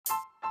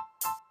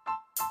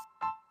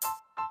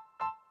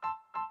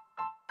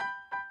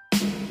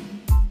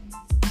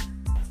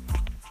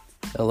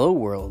Hello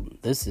world,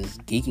 this is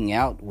Geeking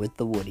Out with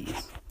the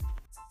Woodies.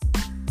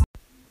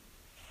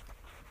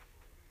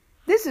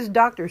 This is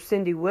Dr.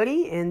 Cindy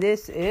Woody, and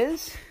this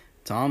is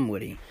Tom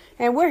Woody.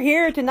 And we're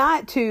here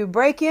tonight to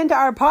break into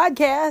our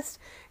podcast,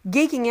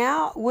 Geeking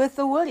Out with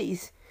the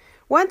Woodies.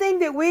 One thing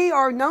that we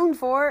are known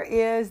for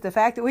is the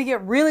fact that we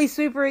get really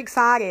super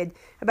excited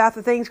about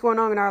the things going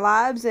on in our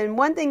lives. And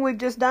one thing we've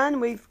just done,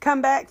 we've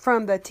come back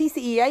from the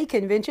TCEA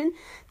convention.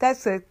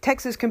 That's the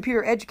Texas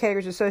Computer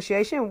Educators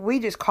Association. We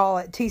just call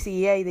it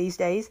TCEA these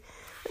days.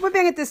 We've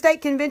been at the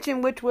state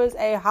convention, which was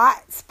a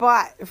hot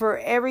spot for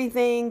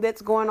everything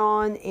that's going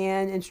on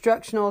in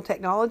instructional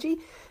technology,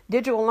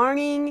 digital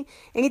learning,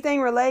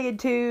 anything related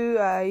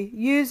to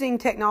using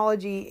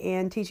technology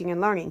in teaching and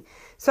learning.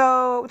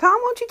 So, Tom,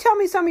 why don't you tell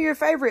me some of your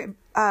favorite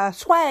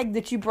swag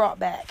that you brought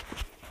back?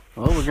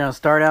 Well, we're going to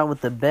start out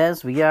with the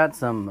best. We got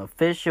some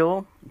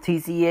official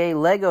TCEA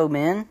Lego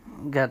men.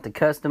 We got to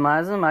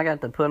customize them. I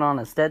got to put on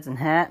a Stetson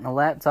hat and a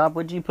laptop.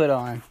 What'd you put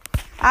on?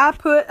 I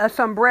put a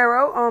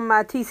sombrero on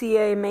my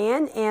TCEA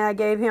man, and I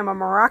gave him a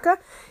maraca.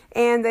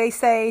 And they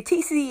say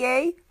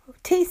TCEA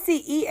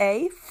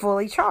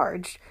fully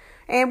charged.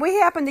 And we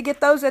happened to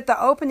get those at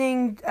the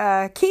opening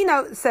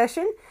keynote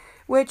session,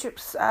 which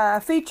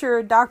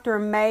featured Dr.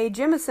 Mae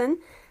Jemison,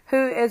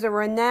 who is a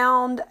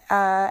renowned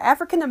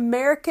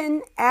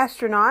African-American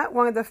astronaut,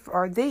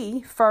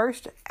 the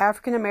first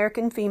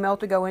African-American female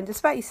to go into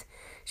space.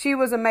 She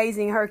was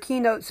amazing. Her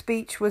keynote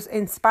speech was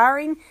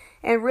inspiring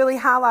and really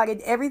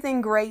highlighted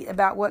everything great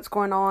about what's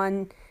going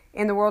on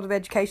in the world of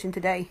education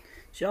today.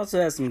 She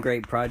also has some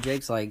great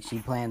projects, like she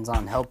plans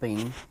on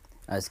helping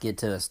us get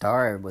to a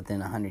star within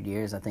 100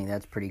 years. I think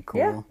that's pretty cool.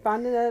 Yeah,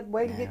 finding a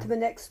way to get to the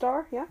next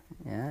star, yeah.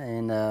 Yeah,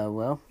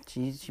 and,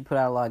 she put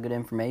out a lot of good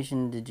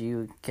information. Did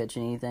you catch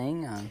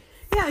anything?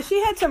 Yeah,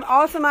 she had some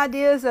awesome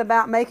ideas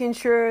about making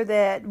sure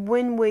that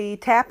when we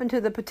tap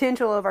into the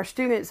potential of our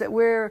students, that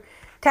we're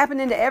tapping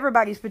into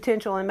everybody's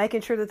potential and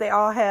making sure that they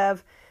all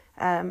have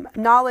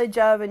knowledge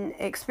of and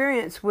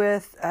experience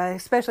with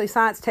especially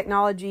science,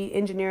 technology,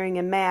 engineering,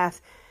 and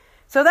math.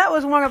 So that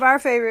was one of our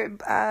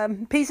favorite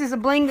pieces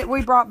of bling that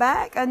we brought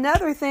back.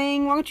 Another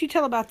thing, why don't you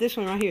tell about this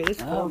one right here? This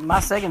is cool. My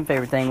second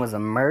favorite thing was a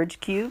Merge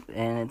Cube,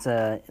 and it's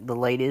the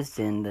latest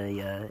in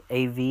the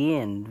AV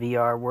and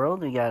VR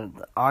world. We got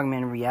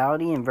augmented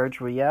reality and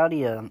virtual reality.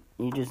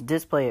 You just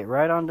display it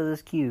right onto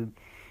this cube.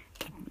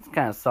 It's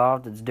kind of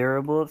soft. It's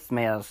durable. It's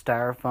made out of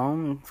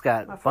styrofoam. It's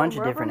got a bunch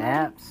of different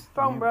apps.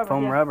 Foam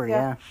rubber,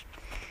 yeah.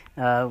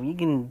 You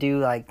can do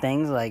like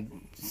things like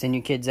send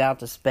your kids out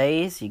to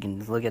space. You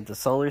can look at the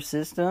solar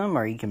system,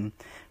 or you can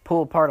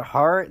pull apart a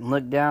heart and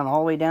look down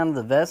all the way down to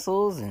the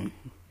vessels and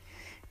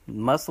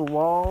muscle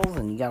walls,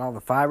 and you got all the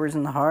fibers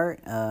in the heart.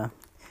 What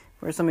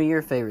are some of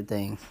your favorite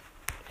things?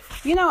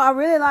 You know, I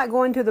really like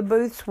going to the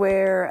booths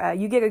where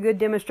you get a good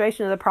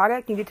demonstration of the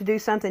product. You get to do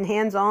something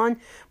hands-on.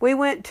 We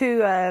went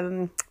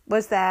to,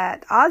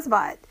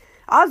 Ozobot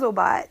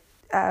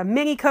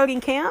mini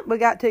coding camp. We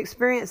got to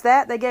experience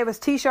that. They gave us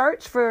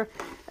T-shirts for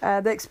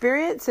the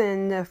experience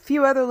and a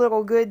few other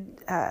little good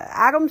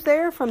items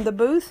there from the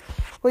booth.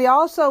 We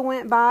also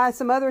went by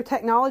some other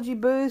technology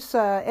booths.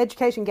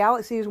 Education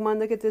Galaxy is one.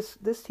 Look at this.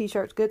 This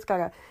T-shirt's good. It's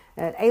got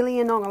an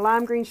alien on a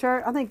lime green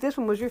shirt. I think this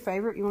one was your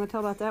favorite. You want to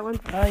tell about that one?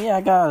 Yeah,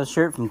 I got a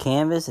shirt from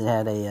Canvas. It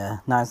had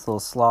a nice little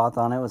sloth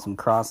on it with some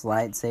cross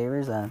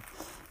lightsabers.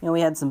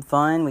 We had some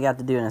fun. We got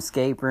to do an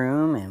escape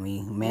room, and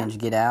we managed to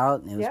get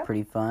out. It was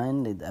pretty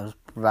fun. That was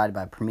provided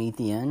by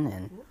Promethean,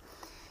 and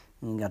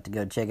we got to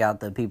go check out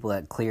the people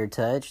at Clear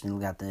Touch, and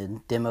we got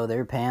to demo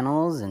their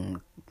panels, and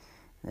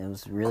it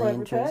was really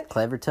interesting.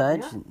 Clever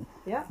Touch,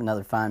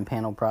 another fine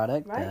panel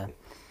product. Right.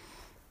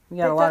 We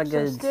got a lot of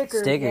good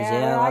stickers.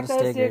 Yeah, a lot of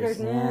stickers.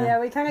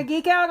 Yeah, we kind of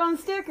geek out on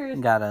stickers.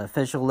 We got an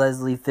official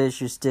Leslie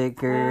Fisher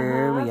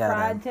sticker. We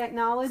got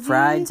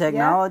Fried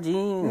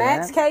Technology.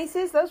 Max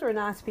cases. Those were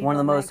nice people. One of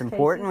the most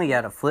important. We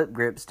got a Flip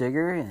Grip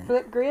sticker.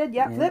 Flip Grid.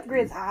 Yep, Flip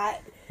Grid's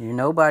hot. You're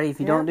nobody if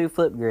you don't do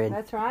Flip Grid.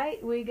 That's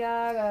right. We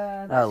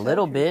got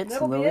Little Bits.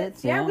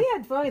 Yeah, we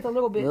had fun at the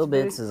Little Bits. Little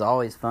Bits is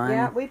always fun.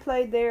 Yeah, we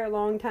played there a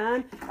long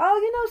time. Oh,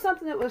 you know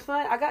something that was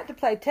fun? I got to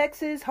play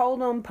Texas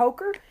Hold'em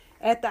poker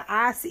at the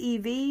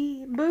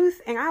ICEV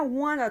booth, and I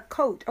won a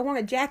coat. I won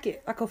a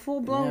jacket, like a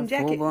full-blown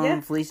jacket.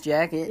 Full-blown fleece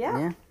jacket.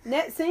 Yeah.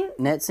 NetSync.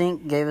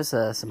 NetSync gave us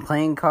some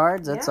playing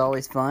cards. That's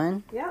always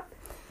fun. Yep.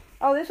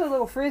 Oh, this is a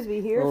little Frisbee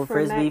here. A little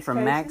Frisbee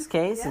from Max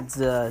Case. Yeah. It's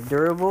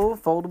durable,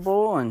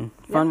 foldable, and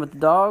fun with the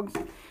dogs.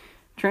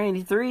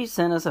 Trinity 3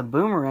 sent us a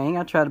boomerang.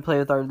 I tried to play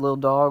with our little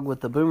dog with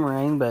the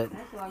boomerang, but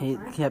he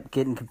kept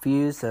getting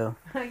confused, so...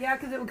 Yeah,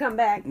 because it would come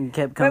back. It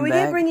kept coming back. But we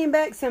did bring him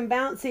back some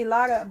bouncy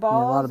light-up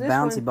balls. Yeah, a lot of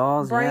bouncy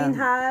balls, Brain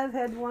Hive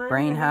had one.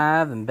 Brain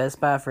Hive and Best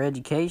Buy for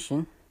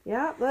Education.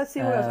 Yeah, let's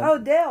see what else. Oh,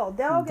 Dell.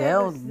 Dell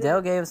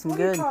gave us some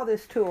good... What do you call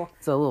this tool?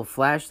 It's a little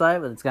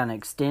flashlight, but it's got an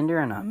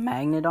extender and a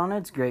magnet on it.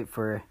 It's great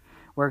for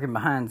working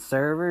behind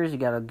servers. You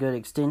got a good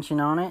extension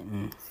on it,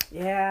 and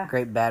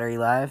great battery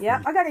life.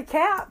 Yeah, I got a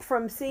cap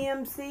from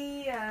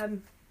CMC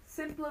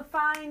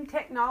Simplifying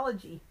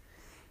Technology.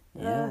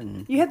 Yeah.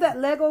 You had that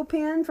Lego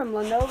pen from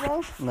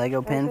Lenovo.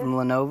 Lego pen from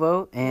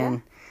Lenovo,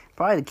 and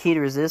probably the key to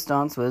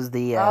resistance was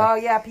the.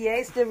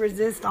 Pièce de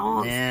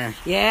Resistance. Yeah.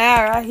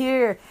 Yeah, right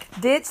here.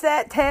 Ditch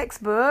That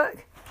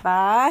Textbook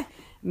by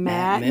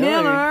Matt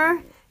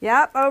Miller.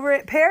 Yep, over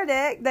at Pear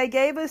Deck, they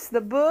gave us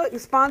the book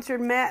and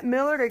sponsored Matt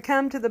Miller to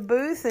come to the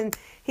booth, and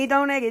he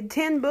donated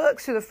 10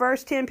 books to the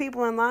first 10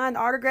 people in line,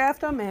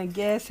 autographed them, and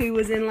guess who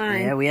was in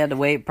line? Yeah, we had to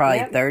wait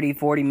probably 30,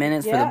 40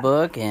 minutes for the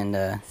book,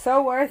 and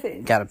so worth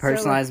it. got a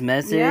personalized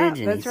message,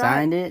 and he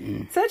signed it.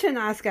 And such a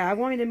nice guy. I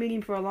wanted to meet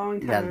him for a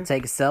long time. Got to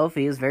take a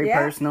selfie. It was very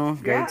personal,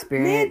 great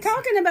experience. Man,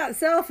 talking about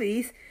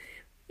selfies,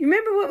 you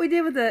remember what we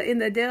did with in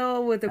the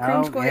Dell with the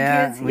Chrome Squad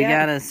kids? We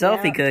got a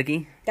selfie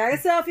cookie. Got a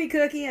selfie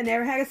cookie. I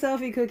never had a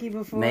selfie cookie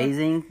before.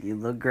 Amazing. You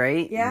look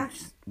great. Yeah.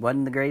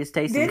 Wasn't the greatest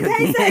tasting cookie.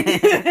 Didn't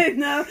taste that good.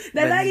 No.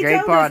 That lady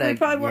told product. us we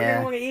probably weren't going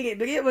to want to eat it,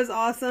 but it was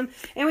awesome.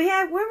 And we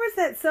had, where was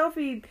that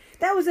selfie?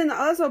 That was in the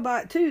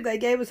Ozobot, too. They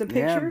gave us a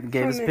picture. Yeah,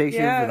 gave us a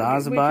picture for the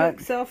Ozobot. We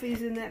took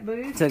selfies in that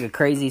booth. Took a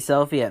crazy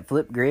selfie at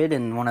Flipgrid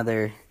in one of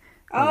their...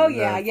 the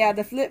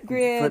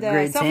Flipgrid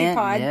selfie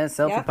pod. Yeah,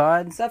 selfie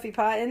pod. Selfie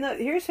pod. And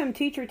here's some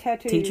teacher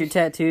tattoos. Teacher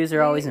tattoos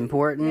are always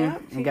important. Yeah,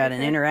 we got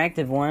an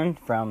interactive one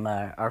from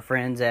our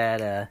friends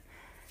at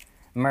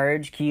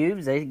Merge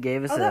Cubes. They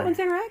gave us that one's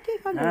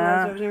interactive? I didn't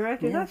realize it was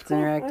interactive. Yeah, That's it's cool.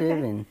 interactive.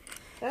 Okay. And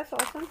that's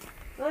awesome.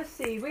 Let's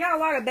see. We got a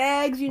lot of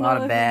bags, A lot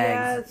of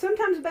bags.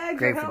 Sometimes bags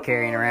great are for helpful.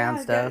 carrying around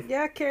stuff.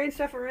 Carrying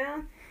stuff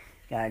around.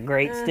 Got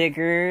great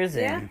stickers.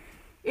 And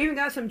even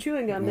got some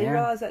chewing gum. Did you Yeah.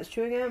 realize that's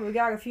chewing gum? We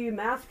got a few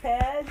mouse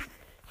pads.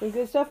 Some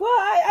good stuff. Well,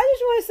 I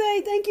just want to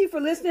say thank you for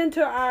listening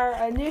to our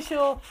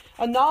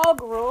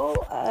inaugural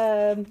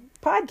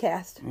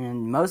podcast.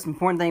 And most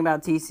important thing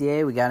about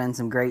TCA, we got in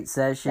some great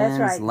sessions. That's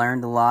right.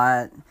 Learned a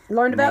lot.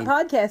 Learned about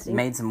podcasting.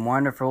 Made some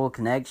wonderful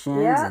connections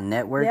and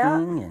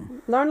networking.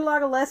 And learned a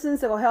lot of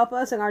lessons that will help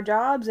us in our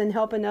jobs and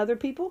helping other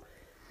people.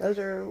 Those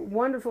are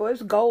wonderful. It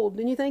was gold.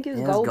 Didn't you think it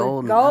was gold?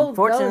 Gold.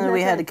 Unfortunately,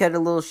 we had to cut it a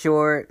little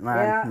short.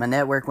 My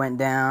network went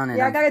down.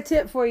 And I got a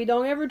tip for you.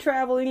 Don't ever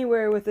travel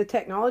anywhere with a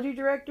technology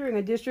director in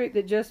a district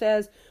that just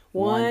has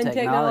one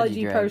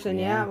technology person.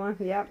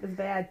 It's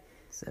bad.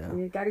 So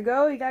you gotta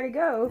go. You gotta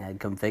go. I had to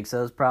come fix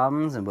those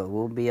problems, but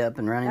we'll be up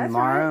and running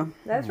tomorrow. Right.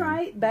 That's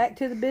right. Back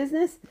to the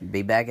business.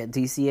 Be back at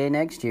TCA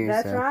next year.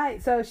 That's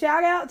right. So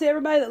shout out to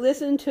everybody that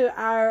listened to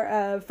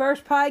our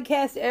first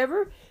podcast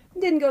ever.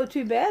 Didn't go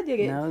too bad,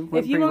 did it? No, it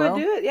went if you want to well.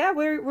 do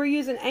it, we're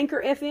using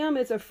Anchor FM.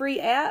 It's a free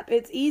app.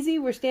 It's easy.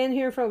 We're standing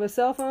here in front of a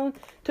cell phone.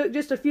 Took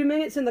just a few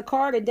minutes in the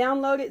car to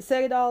download it,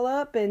 set it all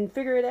up, and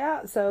figure it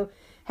out. So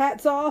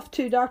hats off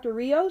to Dr.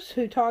 Rios,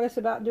 who taught us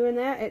about doing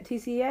that at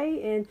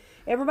TCA, and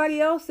everybody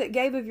else that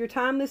gave of your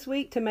time this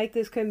week to make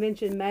this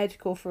convention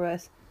magical for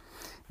us.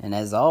 And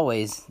as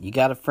always, you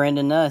got a friend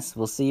in us.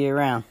 We'll see you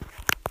around.